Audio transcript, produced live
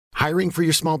Hiring for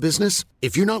your small business?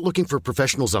 If you're not looking for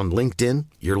professionals on LinkedIn,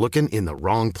 you're looking in the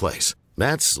wrong place.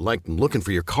 That's like looking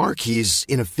for your car keys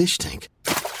in a fish tank.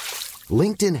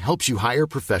 LinkedIn helps you hire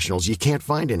professionals you can't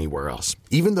find anywhere else,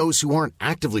 even those who aren't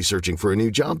actively searching for a new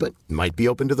job but might be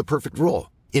open to the perfect role.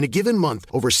 In a given month,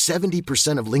 over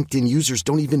 70% of LinkedIn users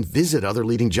don't even visit other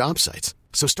leading job sites.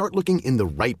 So start looking in the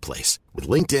right place. With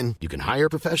LinkedIn, you can hire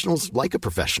professionals like a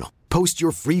professional. Post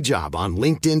your free job on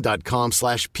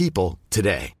linkedin.com/people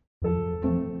today.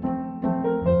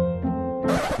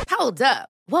 Hold up.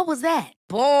 What was that?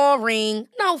 Boring.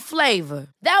 No flavor.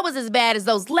 That was as bad as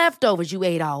those leftovers you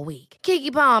ate all week.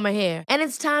 Keke Palmer here, and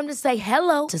it's time to say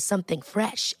hello to something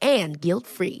fresh and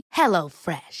guilt-free. Hello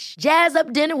Fresh. Jazz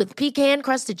up dinner with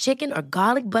pecan-crusted chicken or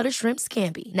garlic butter shrimp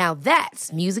scampi. Now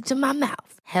that's music to my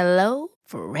mouth. Hello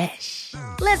Fresh.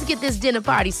 Let's get this dinner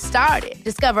party started.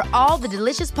 Discover all the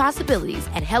delicious possibilities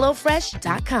at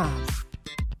hellofresh.com.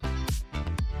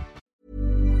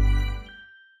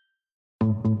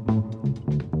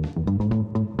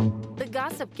 The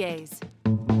Gossip Gaze.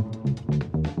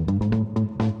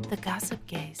 The Gossip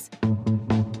Gaze.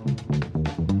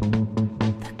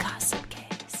 The Gossip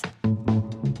Gaze.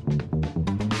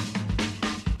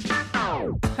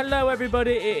 Hello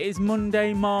everybody, it is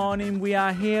Monday morning. We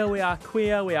are here, we are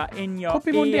queer, we are in your Could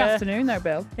be ear. Monday afternoon though,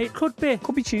 Bill. It could be.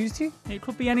 Could be Tuesday. It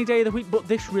could be any day of the week, but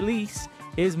this release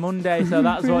is Monday, so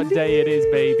that's what day it is,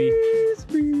 baby.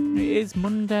 It is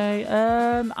Monday.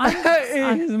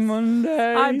 It is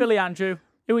Monday. I'm Billy Andrew.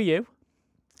 Who are you?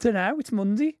 Don't know, it's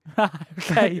Monday.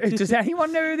 Okay. Does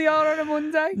anyone know who they are on a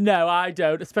Monday? No, I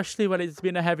don't, especially when it's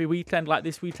been a heavy weekend like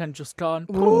this weekend just gone.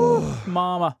 Ooh,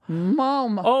 mama.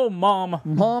 Mama. Oh, mama.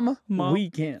 Mama.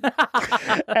 Weekend.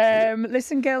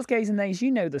 Listen, girls, gays and theys,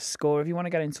 you know the score. If you want to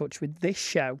get in touch with this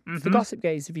show, it's the Gossip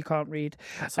Gaze if you can't read.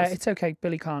 It's okay,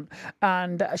 Billy can't.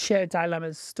 And share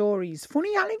dilemmas, stories,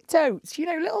 funny anecdotes,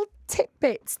 little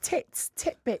tidbits,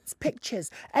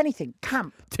 pictures, anything,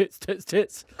 camp. Tits.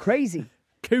 Crazy.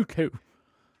 Cuckoo.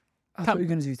 I thought you were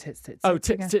going to do tits. Oh,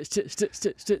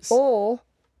 tits. Or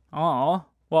Aw,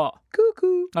 what?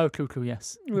 cuckoo. Oh, cuckoo,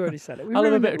 yes. We already said it. I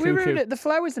love a bit of We cuckoo. ruined it. The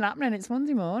flow isn't happening. It's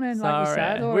Monday morning, like we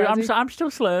said Sorry. already. I'm still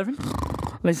slurring.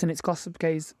 Listen, it's Gossip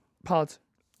Gaze Pod.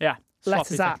 Yeah.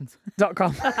 Letters sloppy at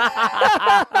 .com.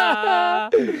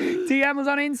 DM us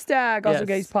on Insta, Gossip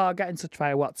Gaze Pod. Get in touch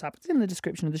via WhatsApp. It's in the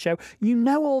description of the show. You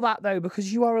know all that, though,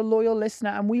 because you are a loyal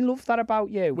listener, and we love that about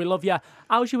you. We love you.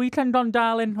 How's your weekend on,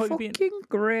 darling? What have you Fucking been?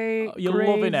 great. Oh, you're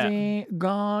loving it.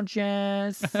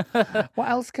 Gorgeous. What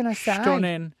else can I say?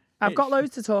 Stunning. I've got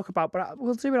loads to talk about, but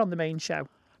we'll do it on the main show.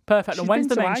 Perfect. She's And when's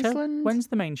the been to main Iceland. show? When's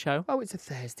the main show? Oh, it's a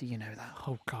Thursday, you know that.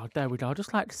 Oh, God, there we go. I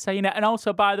just like saying it. And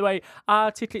also, by the way,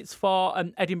 our tickets for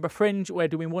Edinburgh Fringe, we're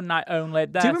doing one night only.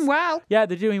 Doing well. Yeah,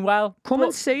 they're doing well. Come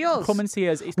and see us. Come and see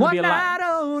us. It's going to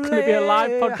be a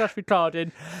live podcast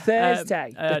recording.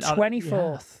 Thursday, the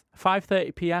 24th.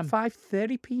 5:30 p.m.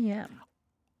 5:30 p.m.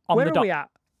 On Where the are dot. we at?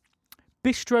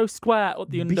 Bistro Square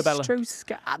at the Underbelly.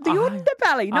 At the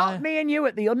Underbelly, not me and you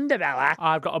at the Underbelly.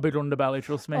 I've got a big underbelly,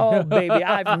 trust me. Oh, baby,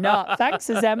 I've not. Thanks,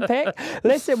 Zempic.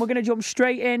 Listen, we're going to jump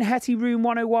straight in. Hetty Room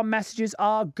 101 messages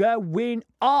are going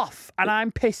off, and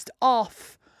I'm pissed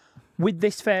off with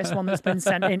this first one that's been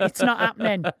sent in. It's not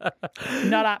happening.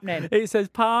 Not happening. It says,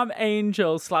 Palm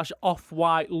Angel /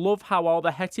 Off-White love how all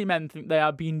the Hetty men think they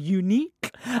are being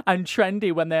unique and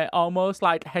trendy when they're almost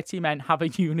like Hetty men have a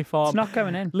uniform. It's not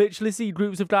going in. Literally see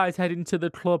groups of guys heading to the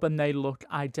club and they look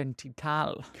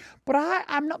identical. But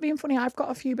I'm not being funny. I've got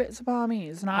a few bits of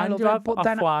Barmies and I love you it. have But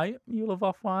then Off-White. You love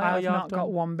Off-White. I've not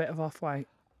got one bit of Off-White.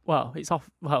 Well, it's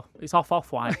off-white.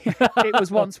 It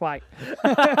was once white.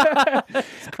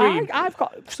 Cream. I've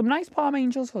got some nice Palm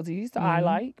Angels hoodies that I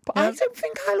like, but I don't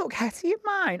think I look Hetty in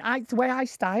mine. The way I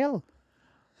style.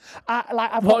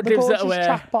 I've What got the gives it gorgeous away?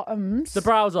 track bottoms. The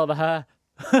brows or the hair?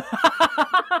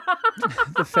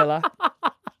 The filler.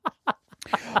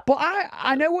 But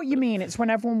I know what you mean. It's when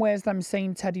everyone wears them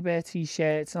same teddy bear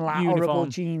t-shirts and like horrible Uniform.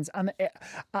 jeans, and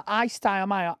I style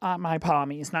my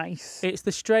Palmies nice. It's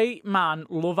the straight man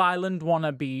Love Island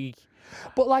wannabe.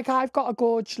 But like I've got a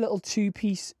gorgeous little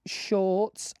two-piece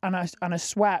shorts and a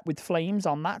sweat with flames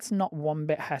on. That's not one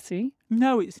bit Hetty.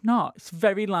 No, it's not. It's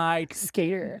very like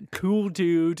Scared. cool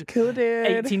dude. Cool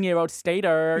dude. 18-year-old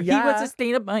stater. Yeah. He was a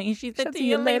stater boy. She's a See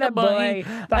you later, boy.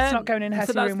 That's not going in so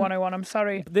Hetty that's Room 101. I'm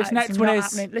sorry. This It's next not one is-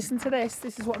 happening. Listen to this.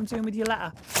 This is what I'm doing with your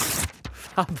letter.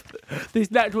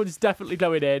 This next one's definitely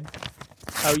going in.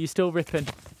 Oh, you're still ripping.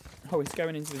 Oh, it's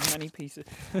going into as many pieces.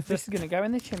 This is going to go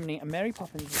in the chimney, and Mary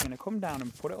Poppins is going to come down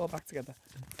and put it all back together.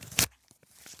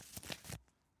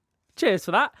 Cheers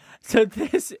for that. So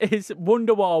this is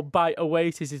Wonderwall by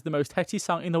Oasis, is the most hetty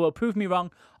song in the world. Prove me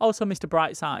wrong. Also Mr.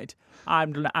 Brightside.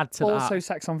 I'm going to add to that. Also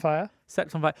Sex on Fire.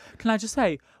 Sex on Fire. Can I just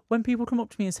say, when people come up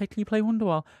to me and say, can you play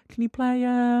Wonderwall? Can you play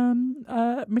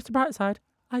Mr. Brightside?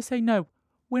 I say no.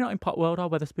 We're not in Pot World or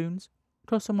Weatherspoons.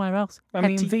 Go somewhere else. I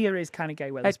mean, Via is kind of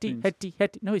gay Weatherspoons. Hetty.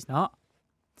 No, he's not.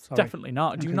 Sorry. Definitely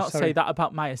not. Do Okay, not sorry. say that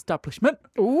about my establishment.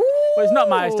 Ooh. Well, it's not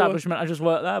my establishment. I just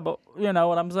work there, but you know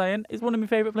what I'm saying. It's one of my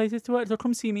favourite places to work. So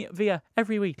come see me at Via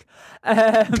every week.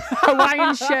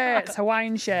 Hawaiian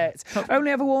shirts.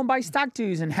 Only ever worn by stag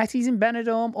do's and hetties in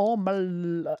Benidorm or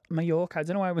Mallorca. I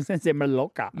don't know why I was going to say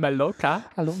Mallorca. Mallorca.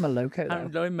 I love Mallorca,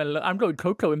 though. I'm going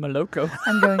cocoa in Malloco.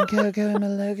 I'm going cocoa in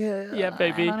Mallorca. Yeah,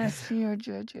 baby. I want to see your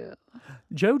Jojo.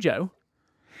 Jojo.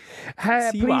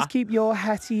 Please keep your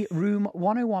Hetty Room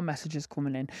 101 messages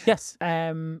coming in. Yes.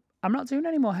 I'm not doing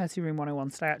any more Hetty Room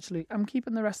 101 today, actually. I'm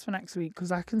keeping the rest for next week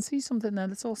because I can see something there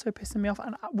that's also pissing me off.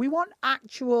 And we want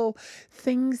actual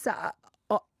things that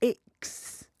are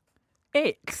icks.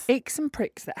 Icks and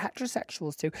pricks that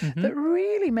heterosexuals do that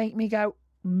really make me go...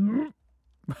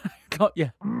 Got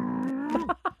you.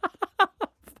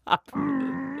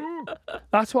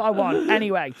 That's what I want.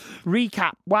 Anyway,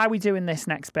 recap. Why are we doing this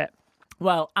next bit?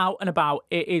 Well, out and about,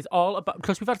 it is all about...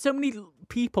 Because we've had so many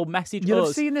people message You'll us.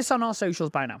 have seen this on our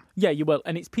socials by now. Yeah, you will.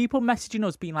 And it's people messaging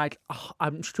us being like, oh,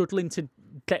 I'm struggling to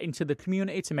get into the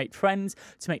community, to make friends,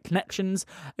 to make connections.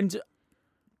 And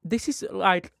this is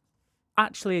like,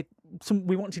 actually,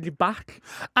 we want to give back.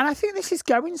 And I think this is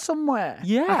going somewhere.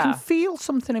 Yeah. I can feel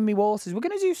something in my waters. We're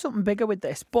going to do something bigger with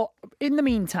this. But in the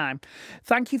meantime,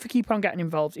 thank you for keeping on getting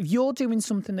involved. If you're doing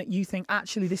something that you think,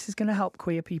 actually, this is going to help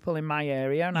queer people in my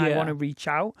area and I want to reach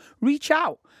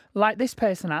out like this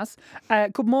person has.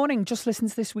 Good morning. Just listen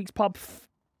to this week's pod.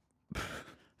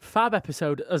 Fab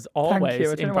episode, as always, Thank you.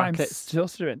 I don't in know why I'm brackets.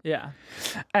 stuttering. Yeah.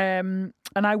 And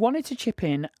I wanted to chip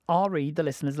in or read the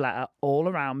listener's letter all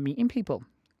around meeting people.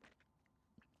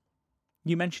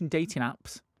 You mentioned dating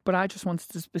apps. But I just wanted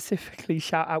to specifically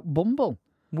shout out Bumble.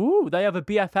 Woo, they have a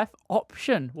BFF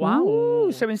option. Wow.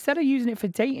 Ooh, so instead of using it for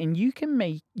dating, you can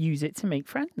use it to make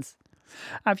friends.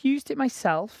 I've used it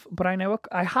myself, but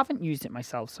I haven't used it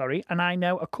myself, and I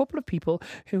know a couple of people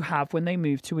who have when they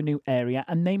moved to a new area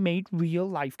and they made real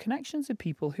life connections with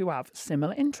people who have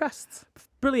similar interests.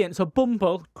 Brilliant. So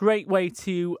Bumble, great way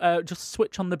to just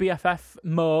switch on the BFF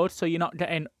mode so you're not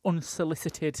getting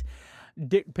unsolicited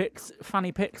dick pics,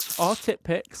 fanny pics or tit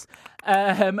pics.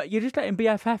 You're just getting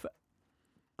BFF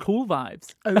cool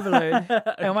vibes. Overload.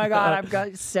 Oh my God, I've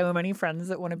got so many friends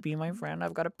that want to be my friend.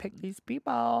 I've got to pick these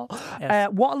people. Yes.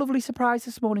 What a lovely surprise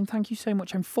this morning. Thank you so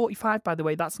much. I'm 45, by the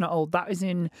way. That's not old. That is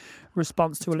in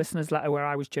response to a listener's letter where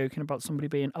I was joking about somebody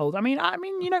being old. I mean,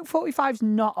 45's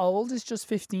not old. It's just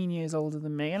 15 years older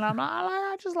than me. And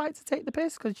I just like to take the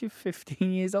piss because you're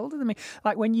 15 years older than me.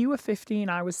 Like when you were 15,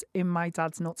 I was in my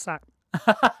dad's nutsack.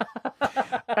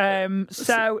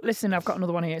 So listen, I've got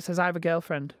another one here. It says, I have a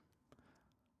girlfriend.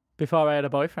 Before I had a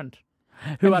boyfriend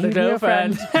who had a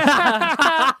girlfriend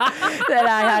that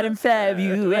I had in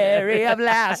February of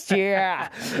last year.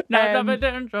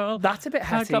 That's a bit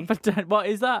hetty. What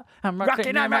is that? I'm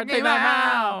rocking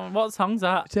around. What song's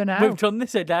that? Dunno. We've done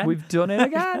this again. We've done it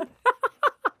again.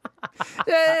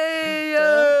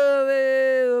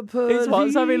 It's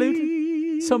what? Sorry,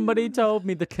 Luke. Somebody told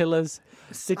me the Killers.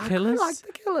 The Killers? I like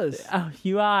the Killers. Oh,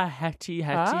 you are hetty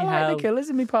I like hell. the Killers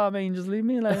in me palm angels. Leave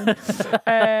me alone.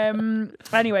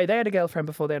 Anyway, they had a girlfriend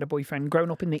before they had a boyfriend. Grown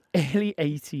up in the early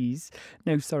 80s.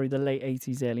 No, sorry, the late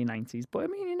 80s, early 90s. But I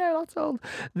mean, that's old.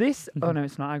 Oh no,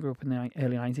 it's not. I grew up in the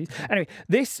early 90s. Anyway,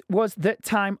 this was the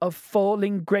time of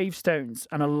falling gravestones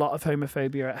and a lot of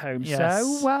homophobia at home. Yes.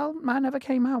 So, well, I never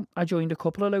came out. I joined a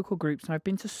couple of local groups and I've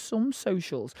been to some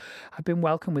socials. I've been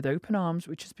welcomed with open arms,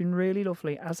 which has been really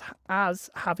lovely. As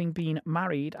having been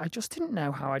married, I just didn't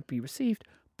know how I'd be received,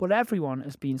 but everyone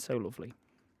has been so lovely.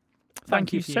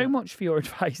 Thank you so much for your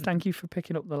advice. Thank you for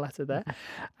picking up the letter there.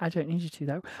 I don't need you to,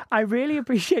 though. I really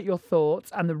appreciate your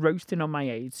thoughts and the roasting on my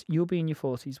age. You'll be in your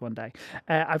 40s one day.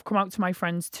 I've come out to my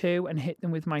friends too and hit them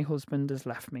with my husband has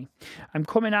left me. I'm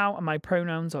coming out and my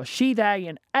pronouns are she, they,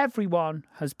 and everyone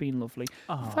has been lovely.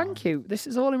 Aww. Thank you. This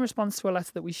is all in response to a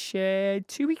letter that we shared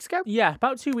 2 weeks ago. Yeah,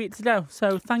 about 2 weeks ago.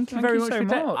 So thank you very much. So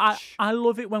much. I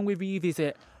love it when we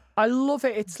revisit. I love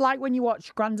it. It's like when you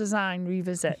watch Grand Design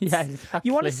revisits. Yeah, exactly.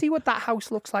 You want to see what that house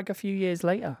looks like a few years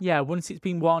later. Yeah, once it's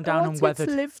been worn down and weathered.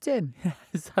 It's lived in. Yeah,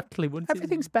 exactly.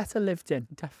 Everything's better lived in.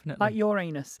 Definitely. Like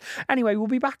Uranus. Anyway, we'll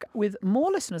be back with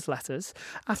more listeners' letters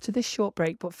after this short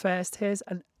break. But first, here's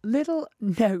a little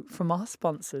note from our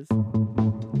sponsors. The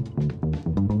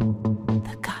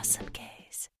Gossip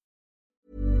Gaze.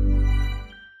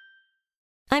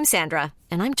 I'm Sandra,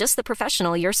 and I'm just the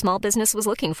professional your small business was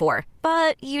looking for.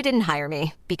 But you didn't hire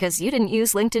me because you didn't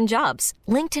use LinkedIn Jobs.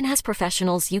 LinkedIn has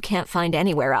professionals you can't find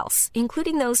anywhere else,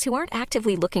 including those who aren't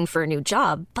actively looking for a new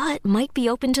job, but might be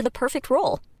open to the perfect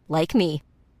role, like me.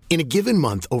 In a given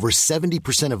month, over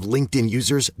 70% of LinkedIn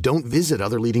users don't visit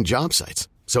other leading job sites.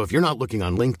 So if you're not looking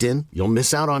on LinkedIn, you'll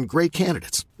miss out on great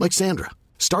candidates like Sandra.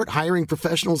 Start hiring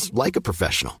professionals like a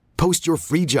professional. Post your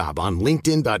free job on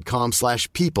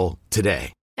linkedin.com/people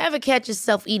today. Ever catch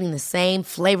yourself eating the same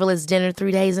flavorless dinner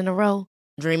 3 days in a row?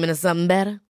 Dreaming of something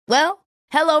better? Well,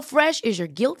 HelloFresh is your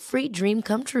guilt-free dream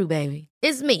come true, baby.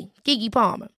 It's me, Keke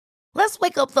Palmer. Let's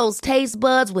wake up those taste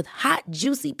buds with hot,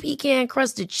 juicy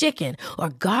pecan-crusted chicken or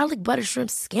garlic butter shrimp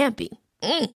scampi.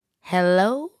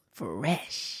 Hello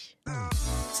Fresh.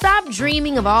 Stop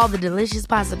dreaming of all the delicious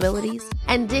possibilities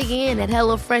and dig in at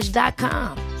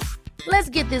HelloFresh.com. Let's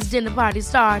get this dinner party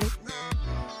started.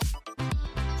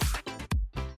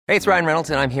 Hey, it's Ryan Reynolds,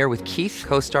 and I'm here with Keith,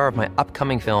 co-star of my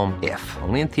upcoming film, If,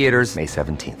 only in theaters May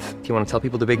 17th. Do you want to tell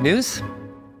people the big news?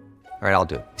 All right, I'll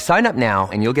do it. Sign up now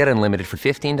and you'll get unlimited for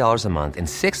 $15 a month and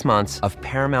 6 months of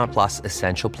Paramount Plus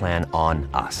Essential Plan on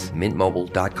us.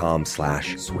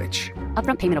 MintMobile.com/switch.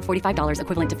 Upfront payment of $45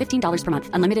 equivalent to $15 per month.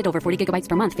 Unlimited over 40 gigabytes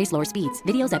per month. Face lower speeds.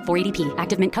 Videos at 480p.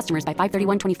 Active Mint customers by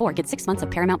 531.24 get 6 months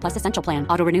of Paramount Plus Essential Plan.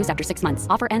 Auto renews after 6 months.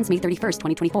 Offer ends May 31st,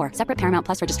 2024. Separate Paramount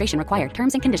Plus registration required.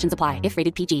 Terms and conditions apply if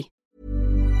rated PG.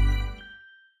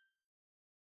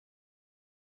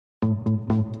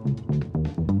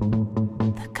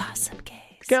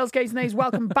 Girls, gays, and nays,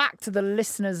 welcome back to the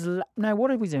listeners. No,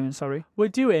 what are we doing? Sorry. We're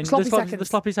doing Sloppy the seconds.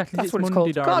 sloppy seconds. That's It's what it's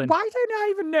Monday, called. darling. God, why don't I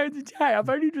even know the day? I've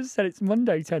only just said it's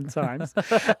Monday 10 times.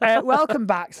 Welcome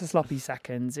back to Sloppy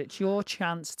Seconds. It's your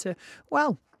chance to,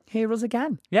 well, hear us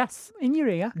again. Yes. In your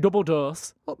ear. Double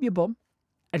dose. Up your bum.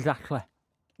 Exactly.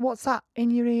 What's that?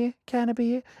 In your ear? Can I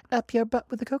be up your butt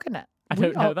with a coconut? I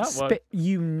don't know that one.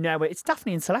 You know it. It's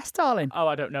Daphne and Celeste, darling. Oh,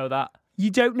 I don't know that.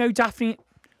 You don't know Daphne?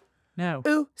 No.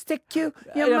 Ooh, stick you,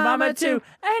 your mama too.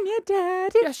 And your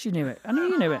daddy. Yes, you knew it. I knew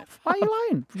you knew it. Why are you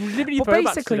lying? But But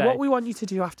basically, what we want you to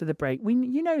do after the break,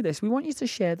 you know this, we want you to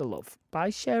share the love by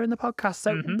sharing the podcast.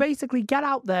 So basically, get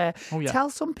out there, tell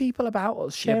some people about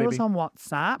us, share us on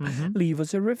WhatsApp, leave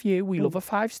us a review. We love a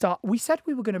 5-star. We said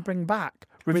we were going to bring back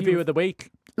Review of the week.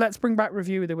 Let's bring back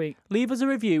review of the week. Leave us a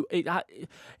review. It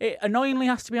annoyingly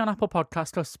has to be on Apple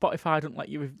Podcasts because Spotify don't let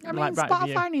you write Spotify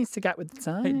review. needs to get with the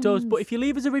times. It does, but if you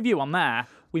leave us a review on there,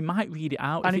 we might read it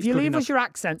out. And if you it's good leave enough. us your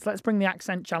accents, let's bring the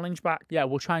accent challenge back. Yeah,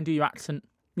 we'll try and do your accent.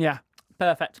 Yeah.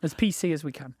 Perfect. As PC as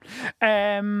we can.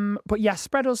 But yeah,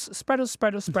 spread us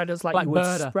like you would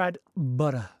butter. spread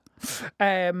butter.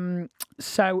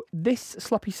 So this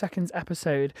Sloppy Seconds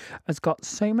episode has got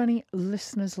so many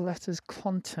listeners' letters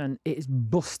content. It is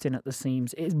busting at the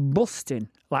seams. It is busting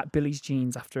like Billy's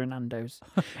jeans after a Nando's.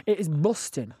 It is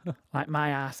busting like my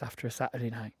ass after a Saturday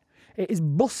night. It is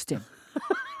busting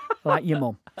like your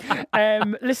mum.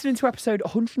 Listening to episode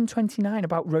 129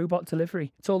 about robot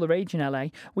delivery. It's all the rage in LA.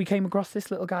 We came across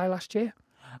this little guy last year.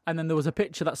 And then there was a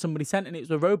picture that somebody sent and it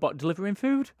was a robot delivering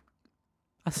food.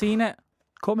 I seen it.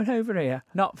 Coming over here.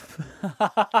 Not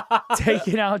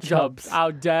taking our jobs.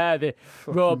 How dare they,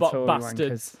 robot Tory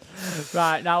bastards.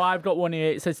 Right, now I've got one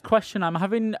here. It says, question, I'm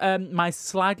having my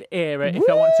slag era, if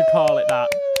I want to call it that.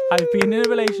 I've been in a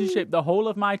relationship the whole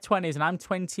of my 20s and I'm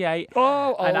 28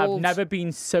 and I've never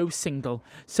been so single.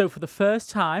 So for the first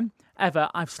time ever,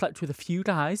 I've slept with a few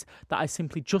guys that I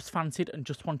simply just fancied and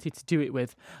just wanted to do it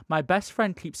with. My best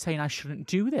friend keeps saying I shouldn't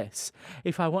do this.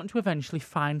 If I want to eventually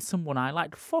find someone I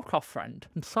like, fuck off, friend.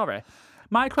 I'm sorry.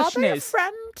 My question is,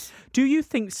 friend? Do you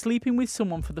think sleeping with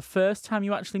someone for the first time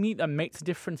you actually meet them makes a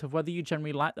difference of whether you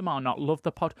generally like them or not? Love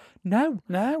the pod? No.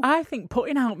 I think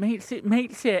putting out makes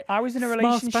it. I was in a more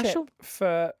relationship special.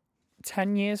 for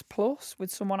 10 years plus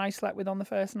with someone I slept with on the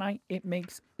first night. It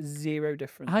makes zero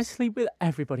difference. I sleep with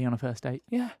everybody on a first date.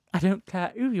 Yeah. I don't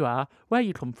care who you are, where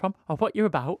you come from, or what you're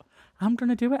about. I'm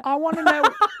gonna do it. I want to know.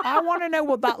 I want to know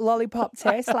what that lollipop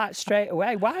tastes like straight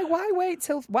away. Why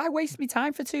waste my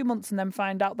time for 2 months and then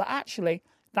find out that actually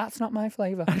that's not my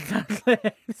flavour? Exactly.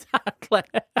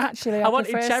 Actually, I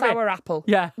wanted prefer cherry. sour apple.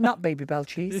 Yeah. Not Baby Bell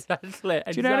cheese. Exactly.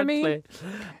 Do you know what I mean?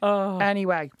 Oh,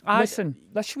 Anyway, listen.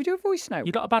 Should we do a voice note?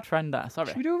 you got a bad friend there. Sorry.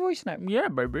 Should we do a voice note? Yeah,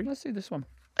 baby. Let's do this one.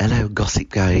 Hello, Gossip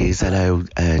Guys. Hello,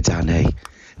 Danny,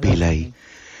 Billy,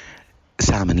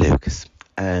 Sam and Lucas.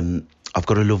 I've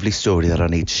got a lovely story that I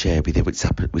need to share with you,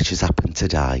 which has happened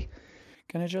today.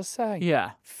 Can I just say?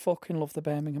 Yeah. Fucking love the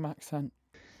Birmingham accent.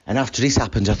 And after this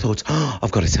happened, I thought,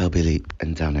 I've got to tell Billy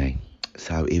and Danny.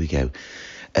 So here we go.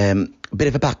 Bit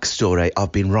of a backstory.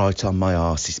 I've been right on my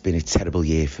arse. It's been a terrible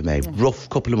year for me. Rough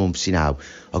couple of months, you know.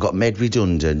 I got made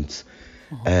redundant.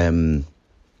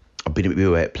 I've been at my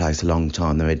workplace a long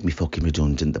time. They made me fucking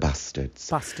redundant, the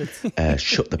bastards.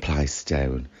 Shut the place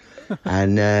down.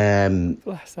 And,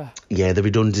 Bless her. yeah, the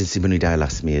redundancy money don't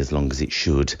last me as long as it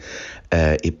should.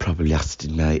 It probably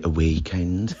lasted me a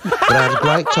weekend. But I had a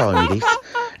great time with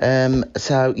it.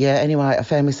 So, yeah, anyway, I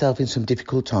found myself in some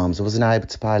difficult times. I wasn't able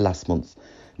to pay last month's,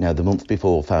 no, the month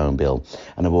before phone bill.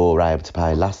 And I was able to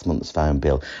pay last month's phone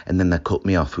bill. And then they cut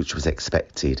me off, which was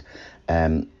expected.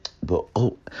 But,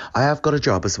 I have got a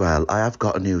job as well. I have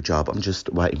got a new job. I'm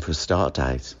just waiting for a start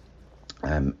date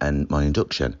and my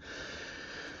induction.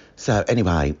 So,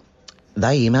 anyway,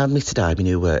 they emailed me today, my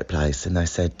new workplace, and they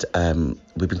said,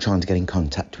 we've been trying to get in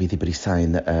contact with you, but he's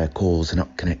saying that calls are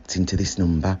not connecting to this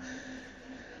number.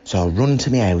 So I run to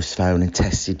my house phone and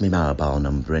tested my mobile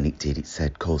number, and it did. It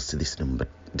said, calls to this number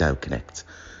don't connect.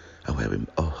 I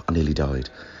nearly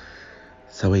died.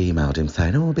 So I emailed him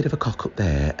saying, a bit of a cock up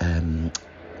there.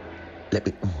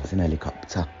 It's an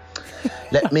helicopter.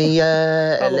 Let me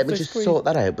just sort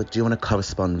that out, but do you want to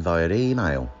correspond via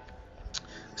email?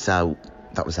 So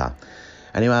that was that.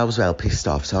 Anyway, I was well pissed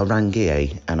off, so I rang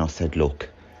EE and I said, look,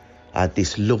 I had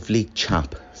this lovely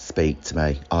chap speak to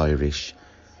me, Irish.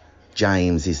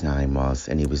 James, his name was,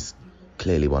 and he was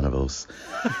clearly one of us.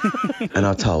 And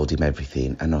I told him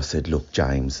everything, and I said, look,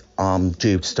 James, I'm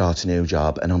due to start a new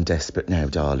job and I'm desperate now,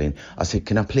 darling. I said,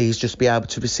 can I please just be able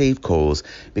to receive calls?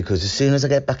 Because as soon as I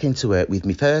get back into work with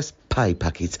my first pay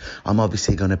packet, I'm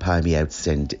obviously going to pay me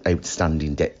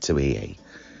outstanding debt to EE.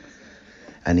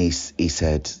 And he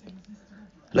said,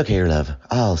 look here, love,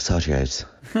 I'll sort you out.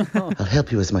 I'll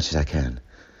help you as much as I can.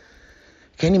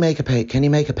 Can you make a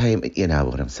payment? You know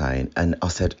what I'm saying? And I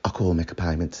said, I can't make a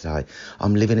payment today.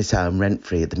 I'm living at home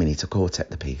rent-free at the minute. I can't take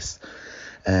the piece.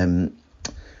 So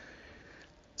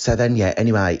then, yeah,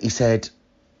 anyway, he said,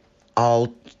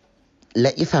 I'll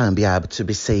let your phone be able to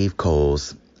receive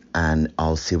calls and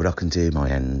I'll see what I can do my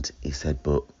end. He said,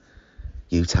 but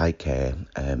you take care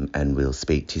and we'll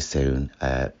speak to you soon.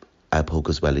 I hope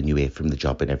as well and you hear from the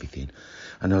job and everything.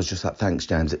 And I was just like, thanks,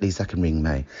 James, at least I can ring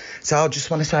me. So I just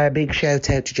want to say a big shout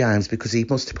out to James because he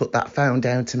must have put that phone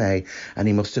down to me and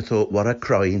he must have thought, what a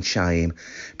crying shame,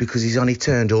 because he's only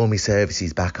turned all my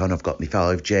services back on. I've got my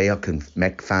 5G, I can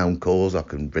make phone calls, I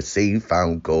can receive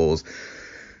phone calls.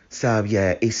 So,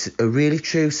 yeah, it's a really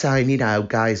true saying, you know,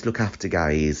 guys look after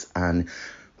guys. And,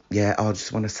 yeah, I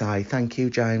just want to say thank you,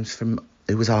 James,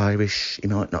 he was Irish. He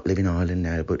might not live in Ireland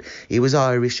now, but he was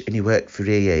Irish and he worked for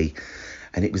EE.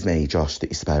 And it was me, Josh, that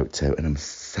you spoke to, and I'm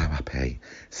so happy.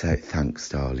 So thanks,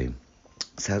 darling.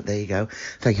 So there you go.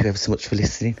 Thank you ever so much for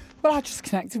listening. Well, I just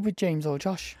connected with James or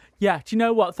Josh. Yeah, do you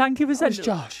know what? Thank you for sending.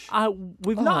 Josh.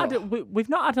 We've not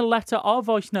had a letter or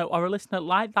voice note or a listener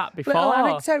like that before. Little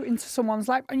anecdote into someone's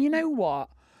life, and you know what?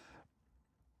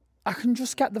 I can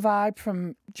just get the vibe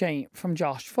from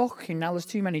Josh. Fucking now, there's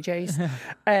too many J's.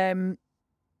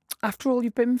 After all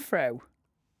you've been through,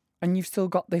 and you've still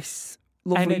got this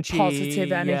lovely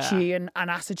positive energy and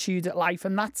attitude at life,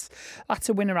 and that's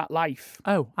a winner at life.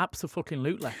 Oh,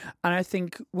 absolutely. And I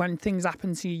think when things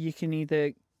happen to you, you can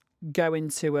either go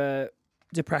into a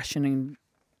depression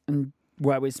and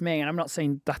woe is me, and I'm not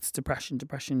saying that's depression.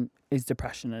 Depression is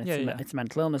depression, and it's a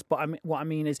mental illness. But what I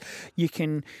mean is you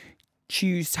can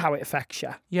choose how it affects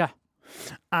you. Yeah.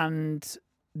 And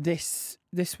this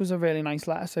was a really nice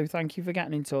letter, so thank you for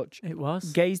getting in touch. It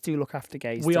was. Gays do look after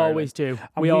gays. We always do.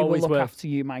 And we always will look after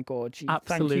you, my gorge.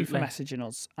 Absolutely. Thank you for messaging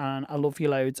us, and I love you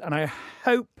loads. And I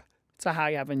hope to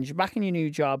high heavens you're back in your new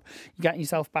job, you're getting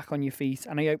yourself back on your feet,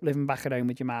 and I hope living back at home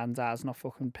with your mum and dad's not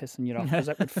fucking pissing you off, because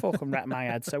that would fucking wreck my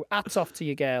head. So hats off to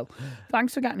you, girl.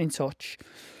 Thanks for getting in touch.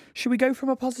 Should we go from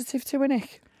a positive to an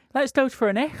ick? Let's go for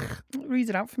an ick. Read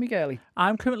it out for me, girlie.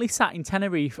 I'm currently sat in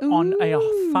Tenerife on a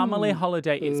family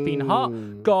holiday. It's been hot,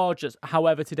 gorgeous.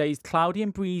 However, today's cloudy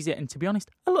and breezy, and to be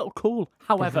honest, a little cool.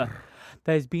 However,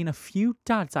 there's been a few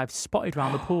dads I've spotted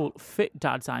around the pool, fit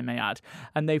dads I may add,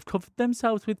 and they've covered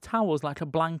themselves with towels like a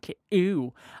blanket.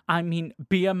 Ew. I mean,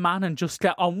 be a man and just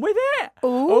get on with it.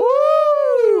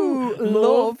 Ooh.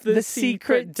 Love the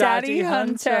secret daddy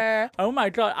hunter. Oh my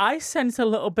God, I sense a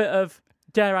little bit of,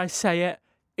 dare I say it,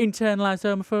 internalized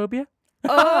homophobia.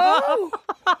 Oh,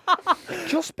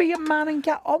 just be a man and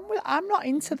get on with it. I'm not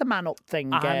into the man up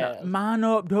thing, girl. Man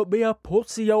up, don't be a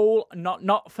pussy hole.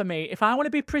 Not for me. If I want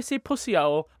to be prissy pussy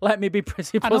hole, let me be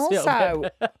prissy pussy hole. And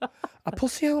also, a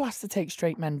pussy hole has to take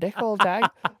straight men dick all day.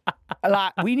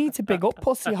 Like, we need to big up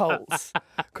pussy holes,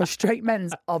 because straight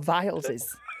men's are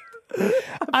vileses.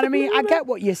 And I mean, I get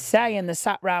what you're saying. They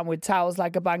sat round with towels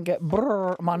like a blanket.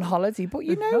 Brrr, I'm on holiday. But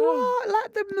you know what?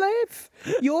 Let them live.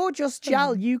 You're just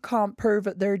gel. You can't prove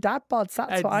it. They're dad bods.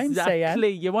 That's what I'm saying.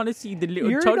 Exactly. You want to see the little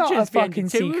You're touches. not a fucking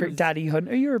secret daddy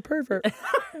hunter. You're a pervert.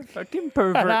 Fucking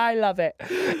pervert. And I love it.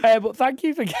 But thank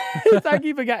you for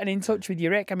getting in touch with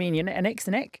your ick. I mean, an ick's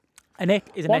an ick. An ick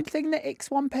is an One ick. thing that icks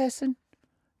one person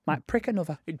might prick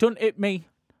another. It don't ick me.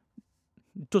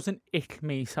 Doesn't ick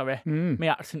me, sorry. My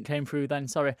accent came through then,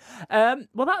 sorry.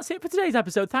 Well, that's it for today's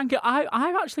episode. Thank you.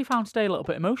 I've actually found today a little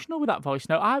bit emotional with that voice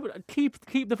note. I would keep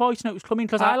the voice notes coming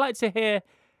because I like to hear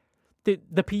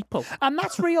the people. And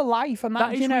that's real life. And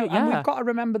that, is you know, real, yeah. And we've got to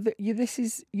remember that this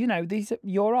is, you know,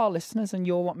 you're our listeners and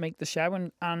you're what make the show.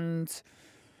 And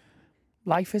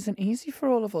life isn't easy for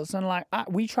all of us. And like,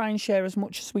 we try and share as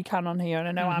much as we can on here. And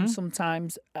I know I'm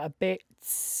sometimes a bit,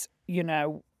 you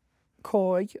know,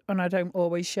 coy, and I don't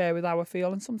always share with how I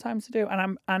feel, and sometimes I do.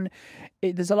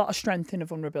 There's a lot of strength in the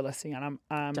vulnerability, and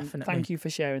I'm Definitely. thank you for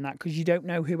sharing that, because you don't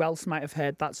know who else might have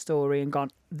heard that story and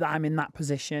gone, I'm in that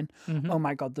position. Oh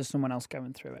my God, there's someone else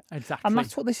going through it. Exactly. And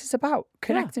that's what this is about,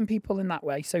 connecting people in that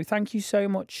way. So thank you so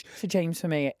much to James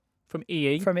from EE.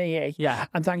 Yeah.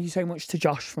 And thank you so much to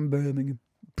Josh from Birmingham.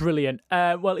 Brilliant.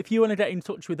 Well, if you want to get in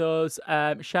touch with us,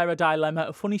 share a dilemma,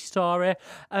 a funny story,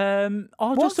 or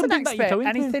What's just something that you're going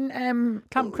Anything, through.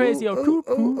 Camp Crazy or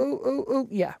Cuckoo.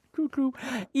 Yeah. Cuckoo.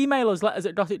 Email us, let us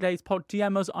at Gossip Days Pod,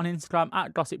 DM us on Instagram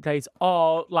at Gossip Days,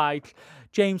 or like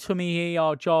James from EE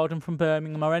or Jordan from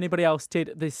Birmingham or anybody else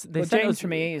did this. Well, James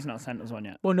from EE has not sent us one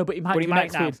yet. Well, no, but he might do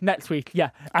next week. Next week,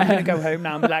 yeah. I'm going to go home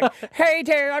now and be like, hey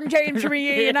there, I'm James from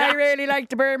EE and I really like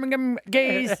the Birmingham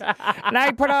gays. And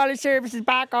I put all his services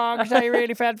back on because I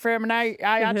really felt for him, and I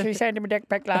actually sent him a dick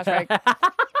pic last week.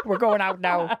 We're going out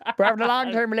now. We're having a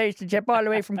long-term relationship all the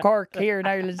way from Cork here in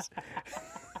Ireland.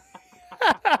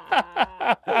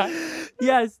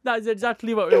 Yes, that's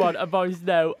exactly what we want, a voice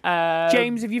note.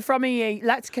 James, if you're from EE,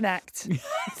 let's connect.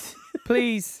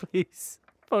 Please.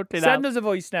 Send us a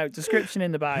voice note, description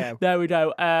in the bio. There we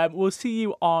go. We'll see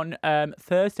you on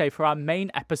Thursday for our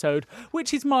main episode,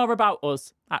 which is more about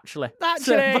us, actually.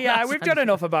 Yeah, we've done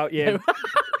enough about you.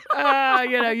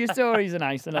 You know, your stories are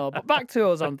nice and all. But back to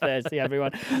us on Thursday,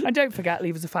 everyone. And don't forget,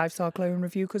 leave us a 5-star glowing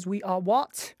review, because we are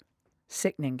what?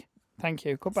 Sickening. Thank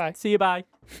you. Goodbye. See you, bye.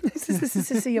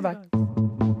 See you, bye.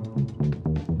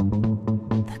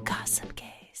 The Gossip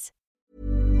Gaze.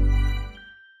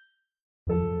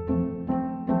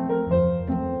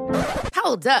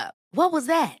 Hold up. What was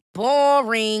that?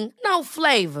 Boring. No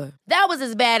flavor. That was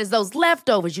as bad as those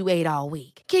leftovers you ate all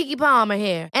week. Keke Palmer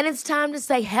here, and it's time to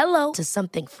say hello to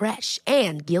something fresh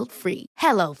and guilt-free.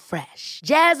 Hello Fresh.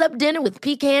 Jazz up dinner with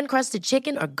pecan-crusted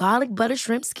chicken or garlic butter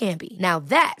shrimp scampi. Now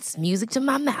that's music to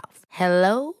my mouth.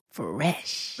 Hello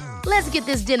Fresh. Let's get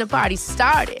this dinner party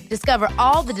started. Discover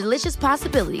all the delicious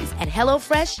possibilities at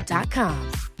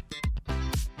HelloFresh.com.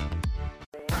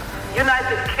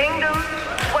 United Kingdom,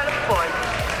 12 points.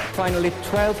 Finally,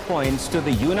 12 points to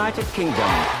the United Kingdom.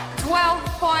 12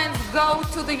 points go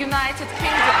to the United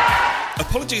Kingdom.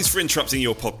 Apologies for interrupting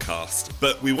your podcast,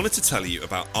 but we wanted to tell you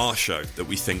about our show that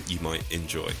we think you might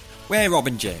enjoy. We're Rob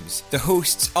and James, the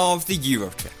hosts of the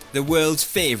Eurotrip, the world's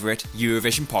favourite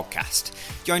Eurovision podcast.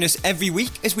 Join us every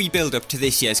week as we build up to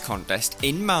this year's contest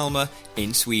in Malmö,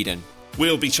 in Sweden.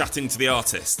 We'll be chatting to the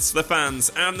artists, the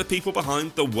fans, and the people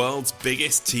behind the world's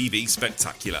biggest TV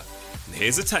spectacular. And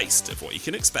here's a taste of what you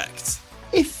can expect.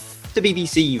 If the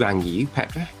BBC rang you,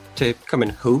 Petra, to come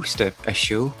and host a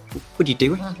show, would you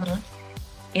do it?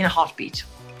 In a heartbeat.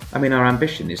 I mean, our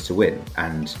ambition is to win,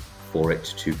 and for it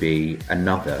to be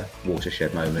another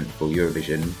watershed moment for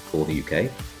Eurovision for the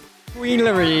UK. Queen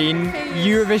Loreen,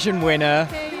 Eurovision winner.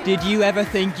 Did you ever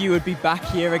think you would be back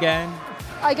here again?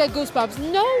 I get goosebumps.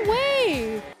 No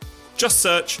way! Just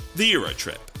search The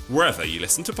Eurotrip wherever you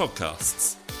listen to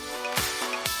podcasts.